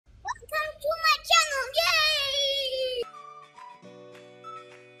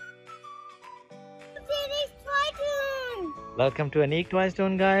Welcome to Aniq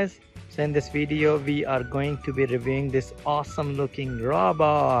Twiston, guys. So in this video we are going to be reviewing this awesome looking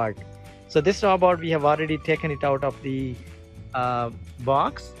robot. So this robot, we have already taken it out of the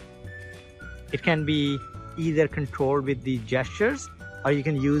box. It can be either controlled with the gestures, or you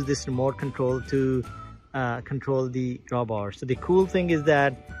can use this remote control to control the robot. So the cool thing is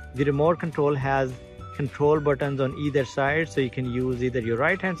that the remote control has control buttons on either side, so you can use either your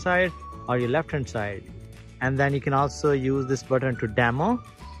right hand side or your left hand side. And then you can also use this button to demo.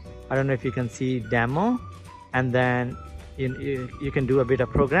 I don't know if you can see demo. And then you can do a bit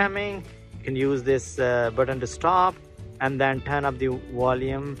of programming. You can use this button to stop and then turn up the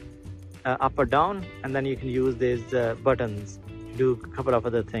volume up or down. And then you can use these buttons to do a couple of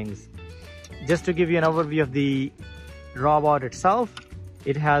other things. Just to give you an overview of the robot itself,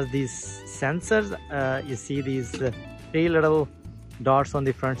 it has these sensors. You see these three little dots on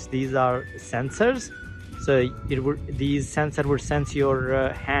the front. These are sensors. So these sensors would sense your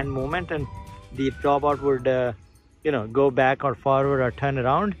hand movement, and the robot would go back or forward or turn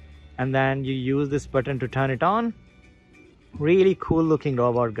around, and then you use this button to turn it on. Really cool looking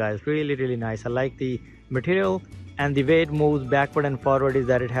robot, guys. Really nice. I like the material, and the way it moves backward and forward is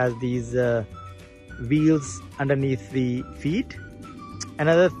that it has these wheels underneath the feet.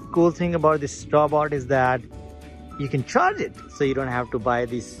 Another cool thing about this robot is that you can charge it, so you don't have to buy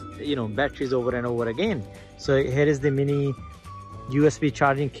these batteries over and over again. So here is the mini USB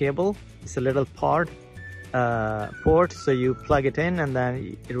charging cable. It's a little port, so you plug it in and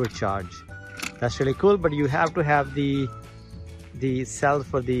then it will charge. That's really cool, but you have to have the cell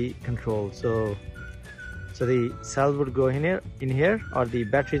for the control. So the cells would go in here, or the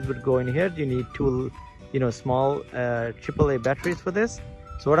batteries would go in here. You need two small AAA batteries for this.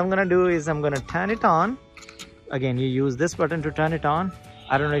 So what I'm gonna do is I'm gonna turn it on. Again, you use this button to turn it on.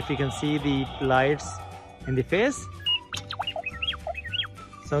 I don't know if you can see the lights in the face.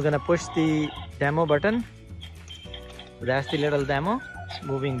 So I'm gonna push the demo button. That's the little demo.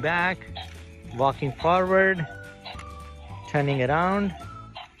 Moving back, walking forward, turning around.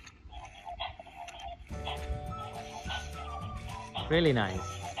 Really nice.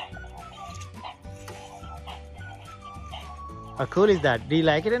 How cool is that? Do you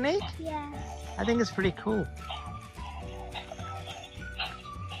like it, Aniq? Yeah. I think it's pretty cool.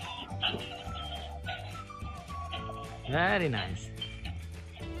 Very nice.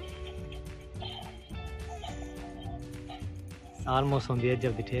 It's almost on the edge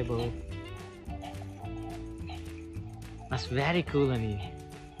of the table. That's very cool, Aniq.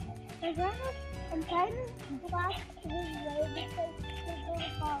 I'm trying to block this way because it's going to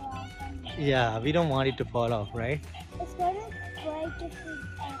fall off. Yeah, we don't want it to fall off, right? It's going to break if it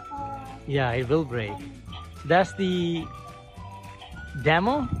fall off. Yeah, it will break. That's the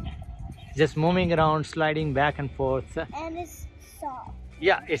demo. Just moving around, sliding back and forth. And it's stopped.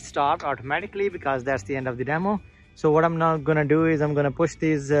 Yeah, it stopped automatically because that's the end of the demo. So what I'm now gonna do is I'm gonna push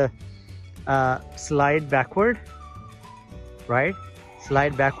these slide backward, right?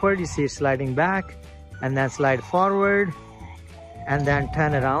 Slide backward, you see it sliding back, and then slide forward, and then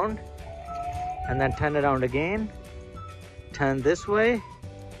turn around, and then turn around again, turn this way.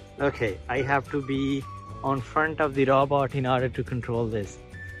 Okay, I have to be on front of the robot in order to control this.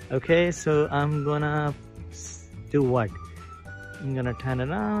 Okay, so I'm gonna do what? I'm gonna turn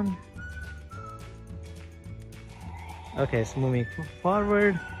around. Okay, so moving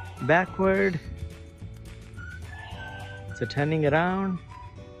forward, backward. So turning around.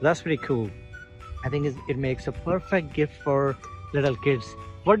 That's pretty cool. I think it makes a perfect gift for little kids.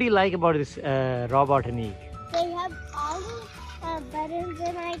 What do you like about this robot, Aniq? They have all the buttons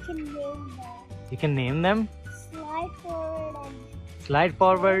and I can name them. You can name them? Slide forward and slide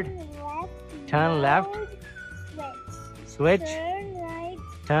forward, turn left, switch,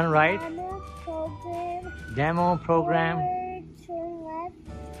 turn right, demo program. Forward, turn left,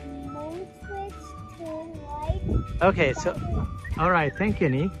 mode switch, turn right. Okay, so all right, thank you,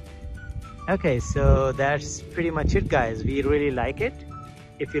 Aniq. Okay, so that's pretty much it, guys. We really like it.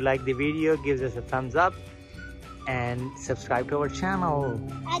 If you like the video, give us a thumbs up and subscribe to our channel.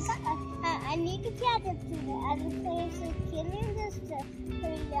 I need to get it to the other place. So can you just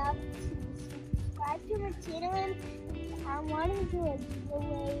hurry up to subscribe to my channel? And I want to do a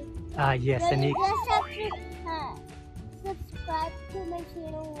giveaway. Yes, but Aniq. You just have to subscribe to my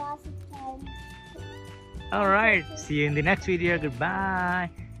channel lots of times. All right, see you in the next video. Goodbye.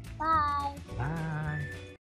 Bye.